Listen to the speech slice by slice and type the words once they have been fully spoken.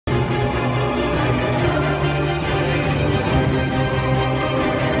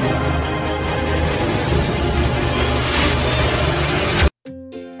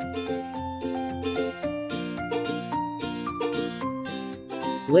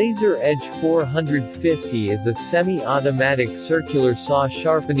Lazer Edge 450 is a semi-automatic circular saw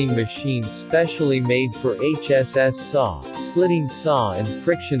sharpening machine specially made for HSS saw, slitting saw and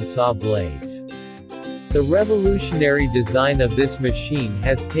friction saw blades. The revolutionary design of this machine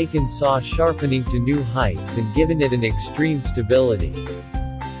has taken saw sharpening to new heights and given it an extreme stability.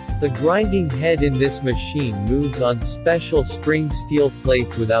 The grinding head in this machine moves on special spring steel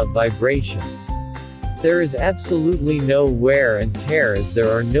plates without vibration. There is absolutely no wear and tear as there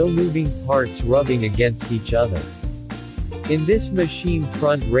are no moving parts rubbing against each other. In this machine,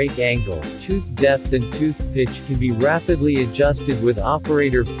 front rake angle, tooth depth and tooth pitch can be rapidly adjusted with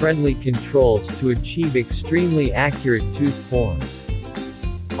operator-friendly controls to achieve extremely accurate tooth forms.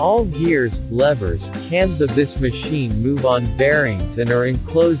 All gears, levers, cams of this machine move on bearings and are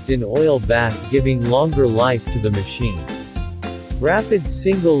enclosed in oil bath, giving longer life to the machine. Rapid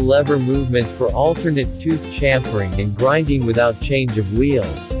single lever movement for alternate tooth chamfering and grinding without change of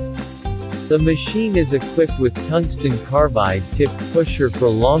wheels. The machine is equipped with tungsten carbide tipped pusher for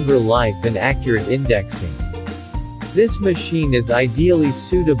longer life and accurate indexing. This machine is ideally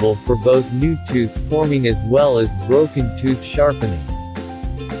suitable for both new tooth forming as well as broken tooth sharpening.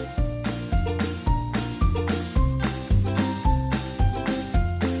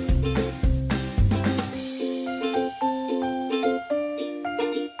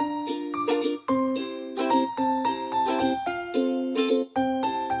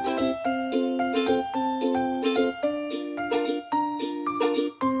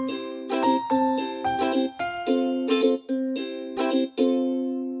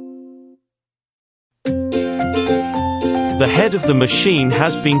 The head of the machine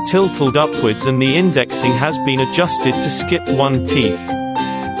has been tilted upwards and the indexing has been adjusted to skip one teeth.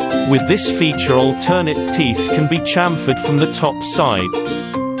 With this feature, alternate teeth can be chamfered from the top side.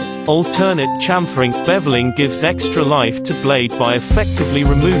 Alternate chamfering beveling gives extra life to blade by effectively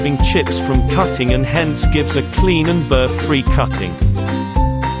removing chips from cutting and hence gives a clean and burr-free cutting.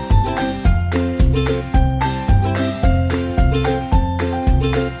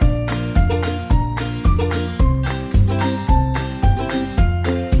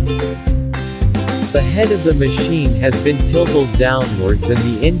 The head of the machine has been tilted downwards and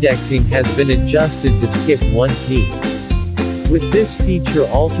the indexing has been adjusted to skip one teeth. With this feature,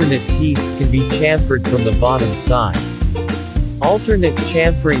 alternate teeths can be chamfered from the bottom side. Alternate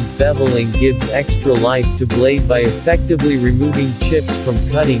chamfering beveling gives extra life to blade by effectively removing chips from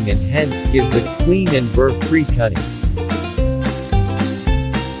cutting and hence gives a clean and burr-free cutting.